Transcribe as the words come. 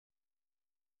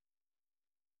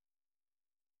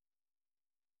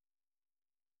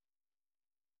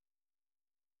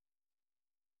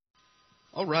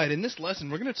All right, in this lesson,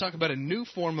 we're going to talk about a new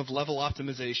form of level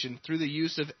optimization through the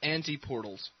use of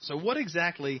antiportals. So what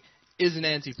exactly is an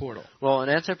antiportal? Well, an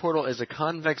antiportal is a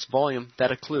convex volume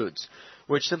that occludes,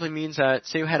 which simply means that,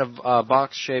 say you had a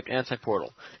box-shaped antiportal,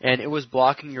 and it was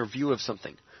blocking your view of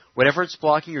something. Whatever it's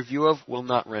blocking your view of will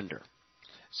not render.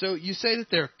 So you say that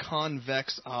they're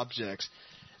convex objects.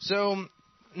 So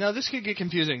now this could get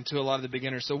confusing to a lot of the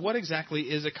beginners. So what exactly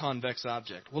is a convex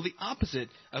object? Well, the opposite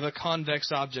of a convex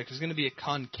object is going to be a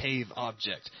concave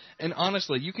object. And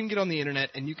honestly, you can get on the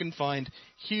internet and you can find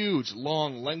huge,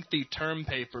 long, lengthy term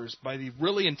papers by the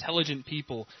really intelligent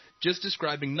people just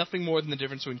describing nothing more than the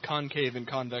difference between concave and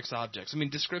convex objects. I mean,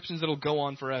 descriptions that'll go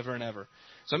on forever and ever.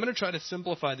 So I'm going to try to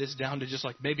simplify this down to just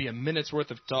like maybe a minute's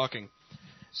worth of talking.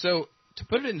 So to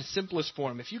put it in the simplest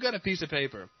form, if you got a piece of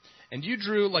paper and you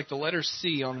drew like the letter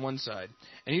C on one side,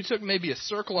 and you took maybe a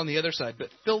circle on the other side, but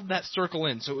filled that circle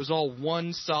in so it was all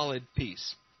one solid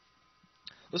piece.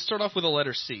 Let's start off with the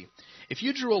letter C. If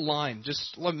you drew a line,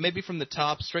 just maybe from the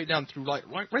top straight down through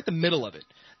right the middle of it,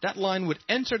 that line would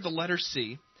enter the letter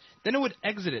C, then it would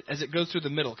exit it as it goes through the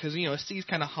middle, because a C is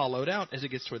kind of hollowed out as it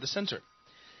gets toward the center.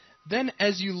 Then,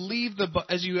 as you leave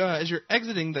as you're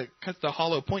exiting the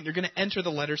hollow point, you're going to enter the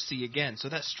letter C again. So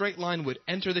that straight line would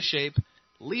enter the shape,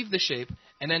 leave the shape,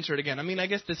 and enter it again. I mean, I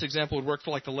guess this example would work for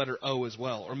like the letter O as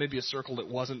well, or maybe a circle that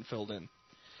wasn't filled in.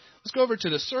 Let's go over to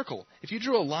the circle. If you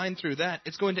drew a line through that,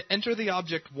 it's going to enter the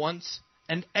object once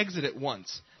and exit it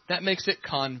once. That makes it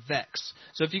convex.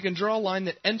 So if you can draw a line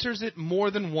that enters it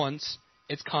more than once,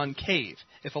 it's concave.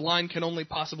 If a line can only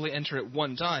possibly enter it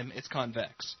one time, it's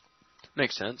convex.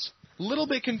 Makes sense. A little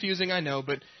bit confusing, I know,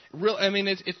 but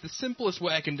it's the simplest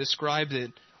way I can describe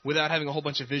it without having a whole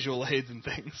bunch of visual aids and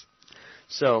things.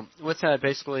 So, with that,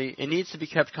 basically, it needs to be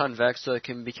kept convex so it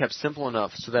can be kept simple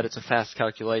enough so that it's a fast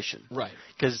calculation. Right.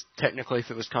 Because technically,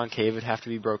 if it was concave, it'd have to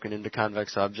be broken into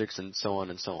convex objects and so on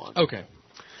and so on. Okay.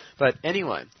 But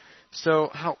anyway, so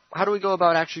how do we go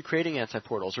about actually creating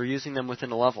antiportals or using them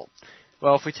within a level?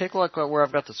 Well, if we take a look at where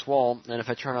I've got this wall, and if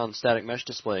I turn on static mesh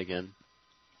display again,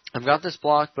 I've got this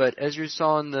block, but as you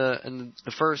saw in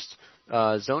the first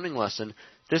zoning lesson,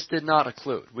 this did not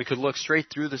occlude. We could look straight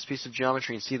through this piece of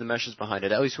geometry and see the meshes behind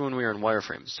it, at least when we were in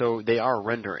wireframe. So they are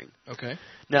rendering. Okay.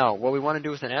 Now, what we want to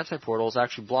do with an antiportal is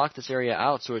actually block this area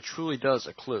out so it truly does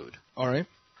occlude. All right.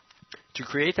 To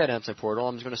create that antiportal,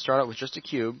 I'm just going to start out with just a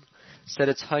cube, set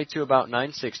its height to about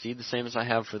 960, the same as I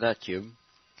have for that cube,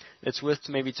 its width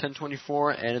to maybe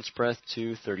 1024, and its breadth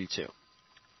to 32.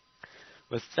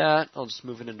 With that, I'll just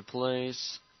move it into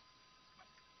place.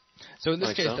 So in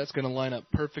this case, that's going to line up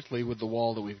perfectly with the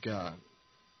wall that we've got.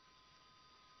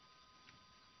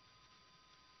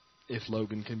 If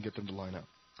Logan can get them to line up.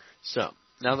 So,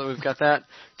 now that we've got that,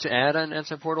 to add an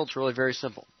antiportal, it's really very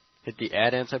simple. Hit the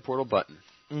Add Antiportal button.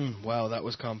 Wow, that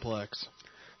was complex.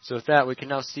 So with that, we can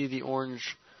now see the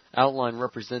orange outline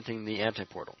representing the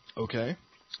antiportal. Okay.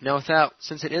 Now with that,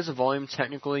 since it is a volume,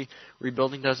 technically,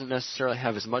 rebuilding doesn't necessarily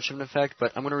have as much of an effect,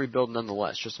 but I'm going to rebuild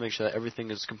nonetheless, just to make sure that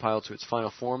everything is compiled to its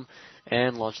final form,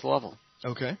 and launch the level.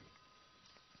 Okay.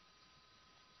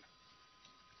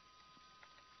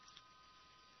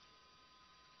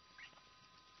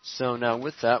 So now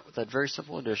with that very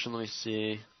simple addition, let me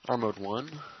see, R mode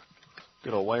 1,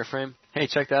 good old wireframe. Hey,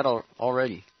 check that out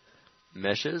already.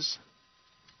 Meshes.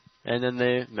 And then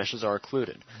the meshes are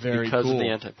occluded because of the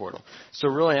antiportal. So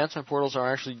really, antiportals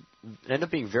are actually end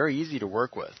up being very easy to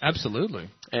work with. Absolutely.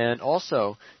 And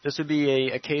also, this would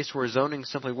be a case where zoning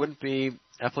simply wouldn't be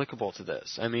applicable to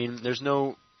this. I mean, there's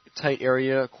no tight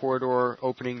area, corridor,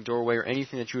 opening, doorway, or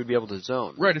anything that you would be able to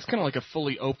zone. Right, it's kind of like a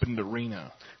fully opened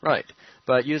arena. Right,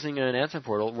 but using an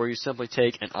antiportal where you simply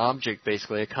take an object,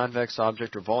 basically a convex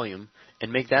object or volume,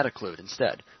 and make that occlude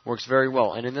instead, works very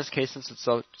well. And in this case, since it's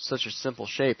such a simple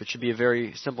shape, it should be a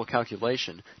very simple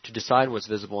calculation to decide what's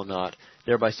visible or not,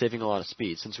 thereby saving a lot of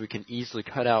speed, since we can easily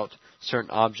cut out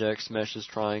certain objects, meshes,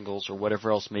 triangles, or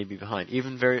whatever else may be behind,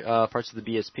 even parts of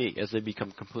the BSP, as they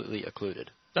become completely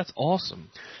occluded. That's awesome.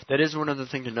 That is one other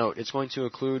thing to note. It's going to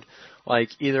occlude,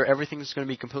 like, either everything's going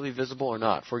to be completely visible or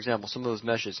not. For example, some of those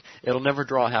meshes, it'll never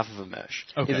draw half of a mesh.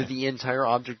 Okay. Either the entire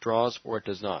object draws or it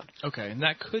does not. Okay, and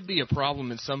that could be a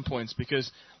problem at some points because,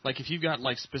 like, if you've got,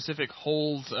 like, specific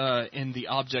holes in the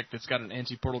object that's got an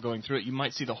antiportal going through it, you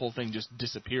might see the whole thing just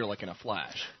disappear like in a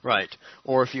flash. Right.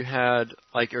 Or if you had,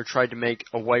 like, or tried to make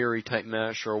a wiry type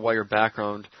mesh or a wire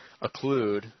background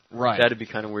occlude, right, that'd be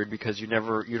kind of weird because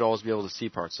you'd always be able to see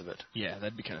parts of it. Yeah,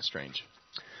 that'd be kind of strange.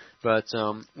 But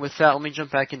with that, let me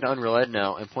jump back into UnrealEd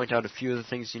now and point out a few of the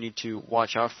things you need to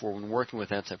watch out for when working with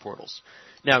antiportals.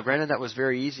 Now, granted, that was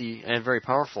very easy and very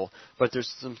powerful, but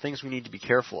there's some things we need to be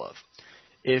careful of.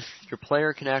 If your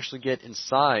player can actually get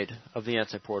inside of the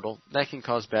anti-portal, that can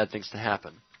cause bad things to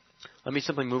happen. Let me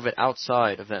simply move it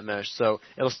outside of that mesh, so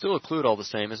it'll still occlude all the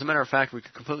same. As a matter of fact, we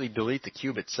could completely delete the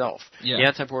cube itself. Yeah. The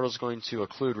anti-portal is going to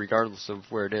occlude regardless of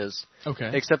where it is. Okay.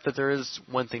 Except that there is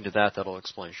one thing to that I'll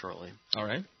explain shortly. All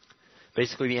right.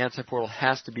 Basically, the anti-portal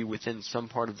has to be within some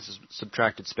part of the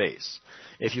subtracted space.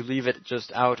 If you leave it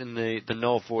just out in the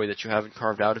null void that you haven't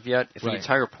carved out of yet, if the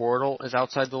entire portal is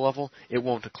outside the level, it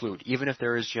won't occlude, even if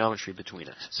there is geometry between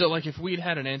it. So, like, if we'd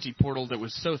had an anti-portal that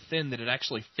was so thin that it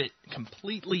actually fit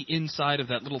completely inside of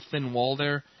that little thin wall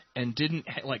there and didn't,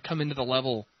 like, come into the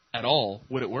level at all,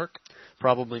 would it work?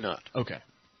 Probably not. Okay.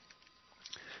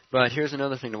 But here's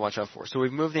another thing to watch out for. So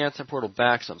we've moved the anti-portal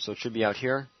back some, so it should be out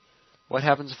here. What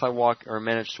happens if I walk or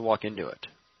manage to walk into it?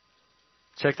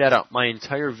 Check that out. My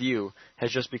entire view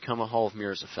has just become a Hall of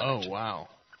Mirrors effect. Oh, wow.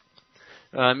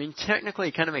 I mean, technically,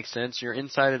 it kind of makes sense. You're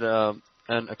inside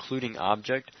an occluding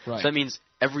object, right. So that means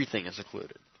everything is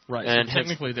occluded. Right, and so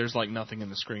technically there's, like, nothing in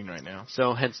the screen right now.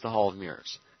 So, hence the Hall of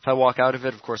Mirrors. If I walk out of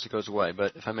it, of course it goes away,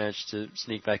 but if I manage to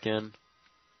sneak back in,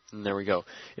 then there we go.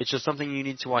 It's just something you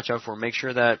need to watch out for. Make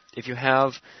sure that if you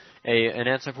have an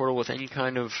anti-portal with any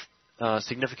kind of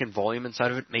significant volume inside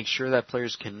of it, make sure that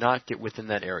players cannot get within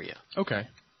that area. Okay.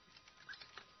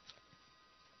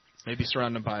 Maybe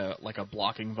surrounded by a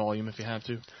blocking volume if you have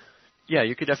to. Yeah,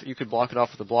 you could block it off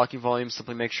with a blocking volume.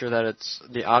 Simply make sure that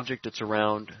the object it's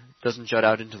around doesn't jut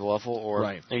out into the level or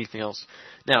anything else.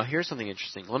 Now, here's something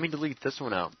interesting. Let me delete this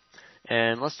one out,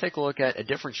 and let's take a look at a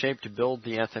different shape to build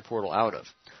the anti-portal out of.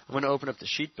 I'm going to open up the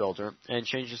sheet builder and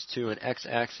change this to an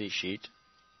x-axis sheet.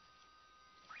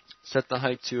 Set the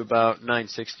height to about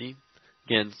 960.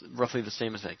 Again, roughly the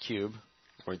same as that cube,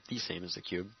 or the same as the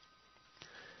cube.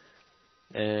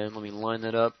 And let me line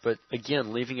that up, but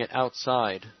again, leaving it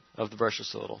outside of the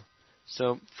brushes a little.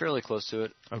 So, fairly close to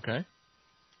it. Okay.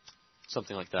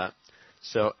 Something like that.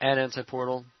 So, add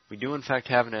anti-portal. We do, in fact,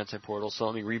 have an anti-portal, so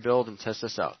let me rebuild and test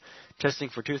this out. Testing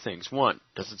for two things. One,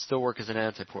 does it still work as an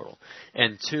anti-portal?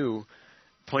 And two,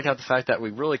 point out the fact that we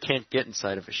really can't get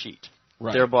inside of a sheet.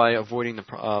 Right. Thereby avoiding the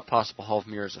possible Hall of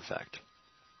Mirrors effect.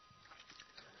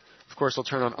 Of course, I'll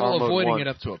turn on R mode 1. Avoiding it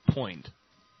up to a point.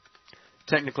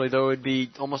 Technically, though, it would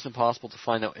be almost impossible to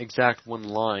find that exact one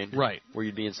line where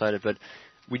you'd be inside it. But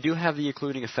we do have the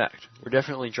occluding effect. We're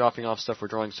definitely dropping off stuff we're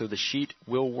drawing, so the sheet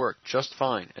will work just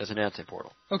fine as an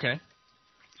anti-portal. Okay.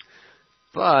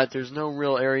 But there's no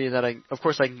real area that of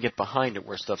course I can get behind it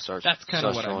where stuff starts. That's kind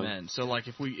of what drawing. I meant. So, like,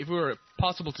 if we were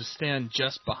possible to stand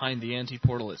just behind the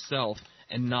anti-portal itself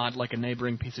and not like a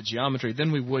neighboring piece of geometry,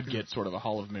 then we would get sort of a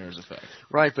Hall of Mirrors effect.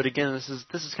 Right, but again, this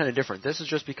is kind of different. This is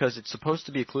just because it's supposed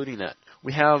to be occluding that.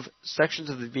 We have sections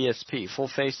of the VSP, full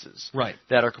faces,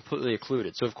 that are completely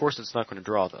occluded. So of course it's not going to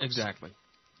draw those. Exactly.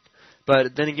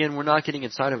 But then again, we're not getting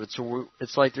inside of it, so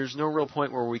it's like there's no real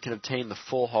point where we can obtain the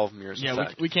full Hall of Mirrors effect.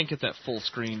 Yeah, we can't get that full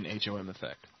screen HOM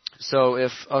effect. So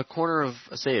if a corner of,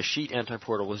 say, a sheet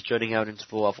anti-portal was jutting out into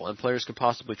the level and players could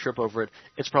possibly trip over it,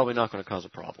 it's probably not going to cause a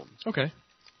problem. Okay.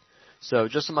 So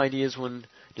just some ideas when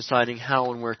deciding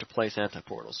how and where to place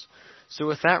anti-portals. So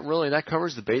with that, really, that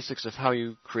covers the basics of how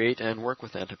you create and work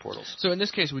with anti-portals. So in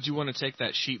this case, would you want to take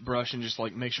that sheet brush and just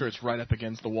like make sure it's right up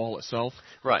against the wall itself?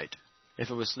 Right. If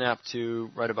it was snapped to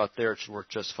right about there, it should work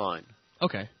just fine.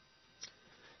 Okay.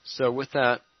 So with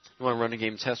that, you want to run a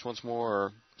game test once more?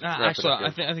 Or actually,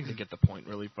 I think they get the point,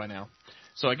 really, by now.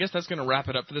 So I guess that's going to wrap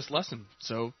it up for this lesson.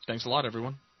 So thanks a lot,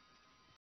 everyone.